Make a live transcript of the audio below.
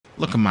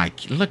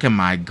Look at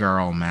my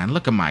girl, man.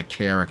 Look at my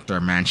character,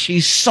 man.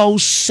 She's so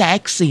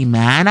sexy,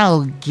 man.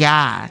 Oh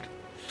God.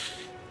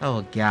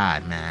 Oh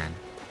God, man.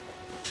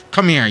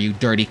 Come here, you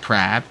dirty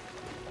crab.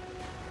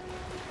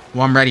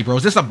 Well, I'm ready, bro.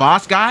 Is this a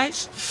boss,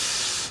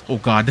 guys? Oh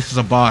God, this is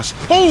a boss.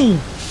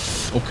 Oh!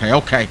 Okay,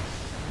 okay.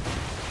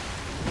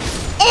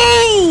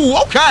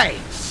 Oh! Okay!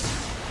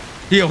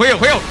 Heal, heal,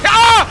 heal!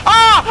 Ah!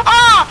 Ah!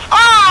 Ah!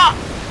 Ah!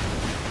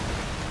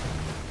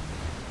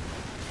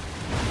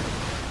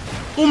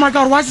 Oh my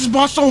God, why is this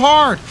boss so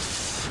hard?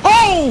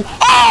 Oh!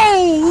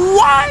 Oh!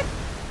 What?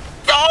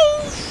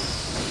 Oh!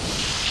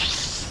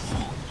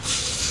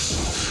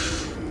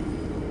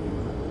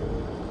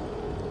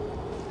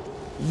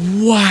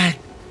 What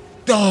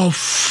the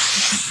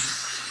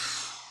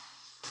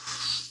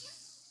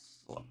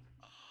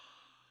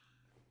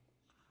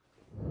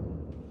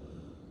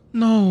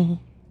No.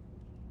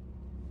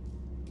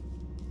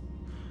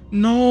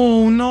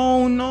 No,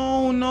 no,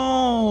 no,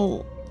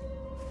 no.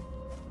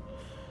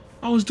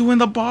 I was doing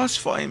the boss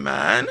fight,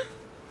 man.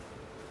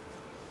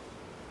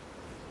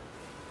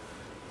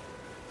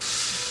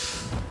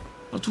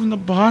 I was doing the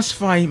boss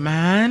fight,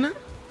 man.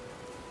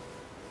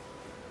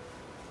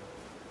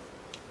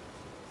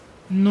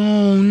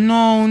 No,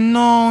 no,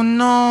 no,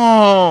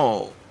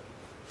 no.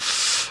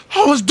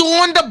 I was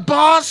doing the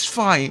boss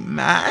fight,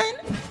 man.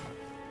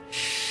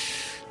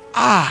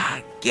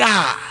 Ah,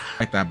 God.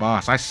 Like that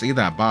boss. I see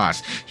that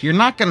boss. You're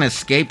not gonna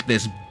escape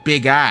this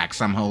big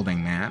axe I'm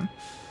holding, man.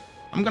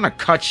 I'm gonna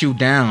cut you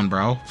down,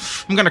 bro.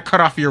 I'm gonna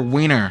cut off your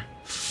wiener.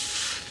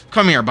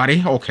 Come here,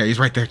 buddy. Okay, he's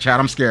right there,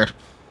 Chad. I'm scared.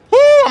 Woo,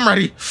 I'm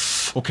ready.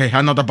 Okay,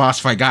 another boss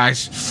fight,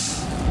 guys.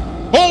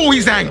 Oh,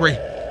 he's angry.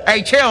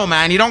 Hey, chill,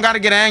 man. You don't gotta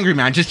get angry,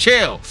 man. Just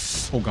chill.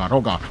 Oh, God. Oh,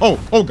 God. Oh,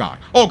 oh, God.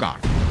 Oh, God.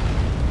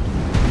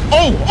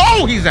 Oh,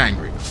 oh, he's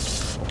angry.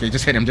 Okay,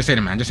 just hit him. Just hit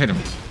him, man. Just hit him.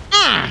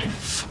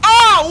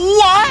 Oh,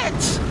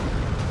 what?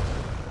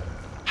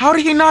 How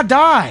did he not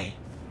die?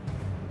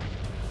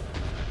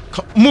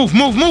 Move,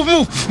 move, move,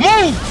 move,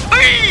 move!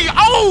 Hey!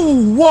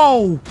 Oh,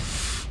 whoa!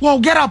 Whoa,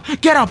 get up,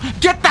 get up!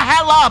 Get the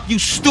hell up, you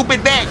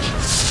stupid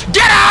bitch!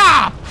 Get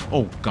up!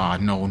 Oh,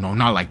 God, no, no,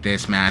 not like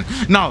this, man.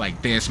 Not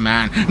like this,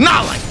 man.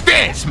 Not like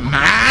this,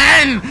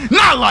 man!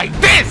 Not like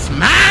this,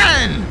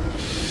 man!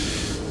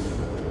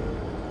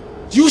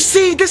 You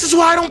see, this is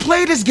why I don't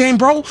play this game,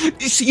 bro.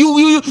 You see,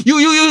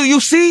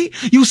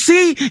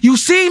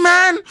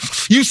 man.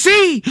 You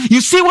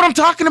see what I'm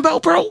talking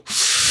about, bro.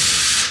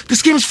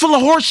 This game is full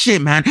of horse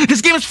shit, man.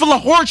 This game is full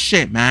of horse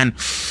shit, man.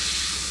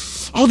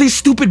 All these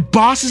stupid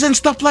bosses and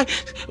stuff like.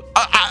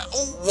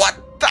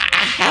 What the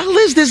hell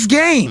is this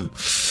game?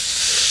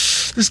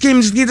 This game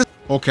is neither.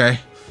 Okay,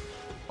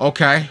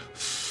 okay.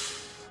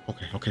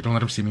 Okay, okay. Don't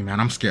let him see me, man.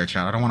 I'm scared,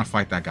 Chad. I don't want to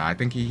fight that guy. I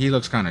think he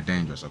looks kind of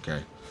dangerous.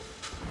 Okay.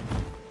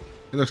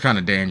 He looks kind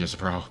of dangerous,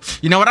 bro.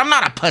 You know what? I'm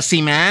not a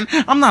pussy, man.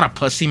 I'm not a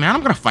pussy, man.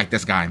 I'm gonna fight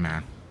this guy,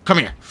 man. Come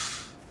here.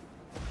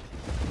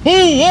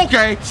 Ooh,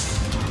 okay.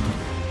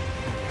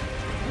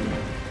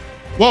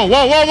 Whoa,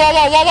 whoa, whoa, whoa,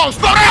 whoa, whoa, whoa.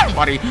 Slow down,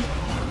 buddy.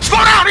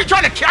 Slow down. Are you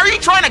trying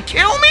to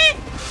kill me?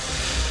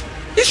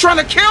 He's trying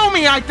to kill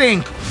me, I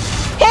think.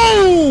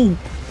 Oh!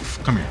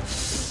 Come here.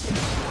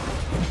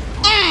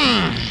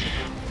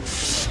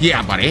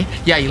 Yeah, buddy.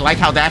 Yeah, you like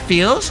how that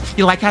feels?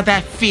 You like how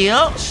that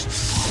feels?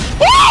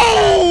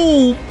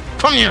 Oh!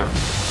 Come here.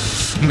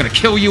 I'm gonna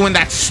kill you in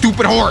that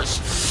stupid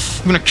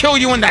horse. I'm gonna kill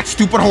you in that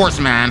stupid horse,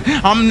 man.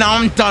 I'm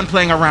done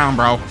playing around,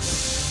 bro.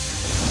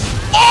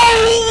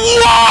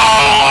 Oh!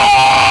 Whoa!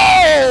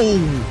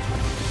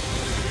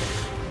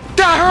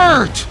 That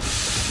hurt.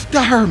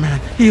 That hurt,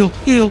 man. Heal,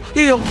 heal,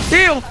 heal,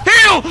 heal,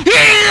 heal,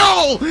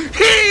 heal,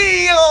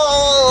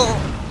 heal,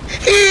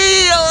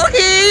 heal,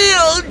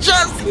 heal.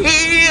 Just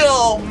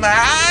heal,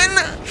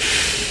 man.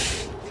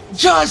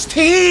 Just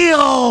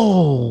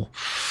heal.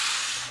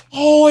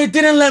 Oh, it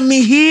didn't let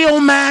me heal,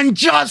 man.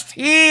 Just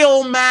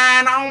heal,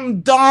 man. I'm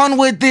done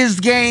with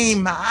this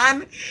game,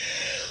 man.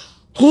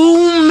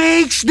 Who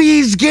makes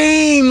these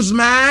games,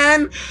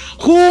 man?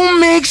 Who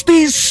makes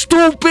these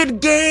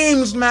stupid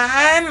games,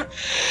 man?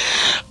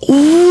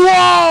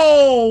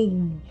 Whoa!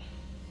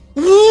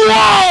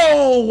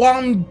 Whoa!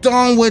 I'm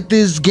done with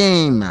this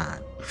game,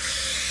 man.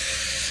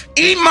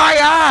 Eat my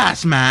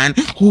ass, man.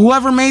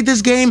 Whoever made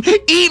this game,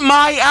 eat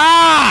my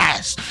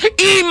ass.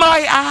 Eat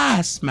my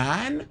ass,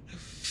 man.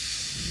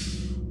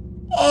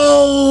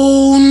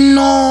 Oh,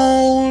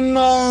 no,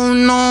 no,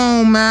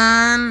 no,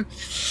 man.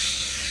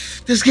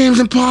 This game's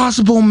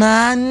impossible,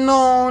 man.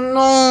 No,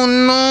 no,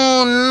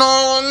 no,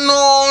 no,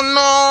 no,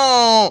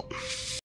 no.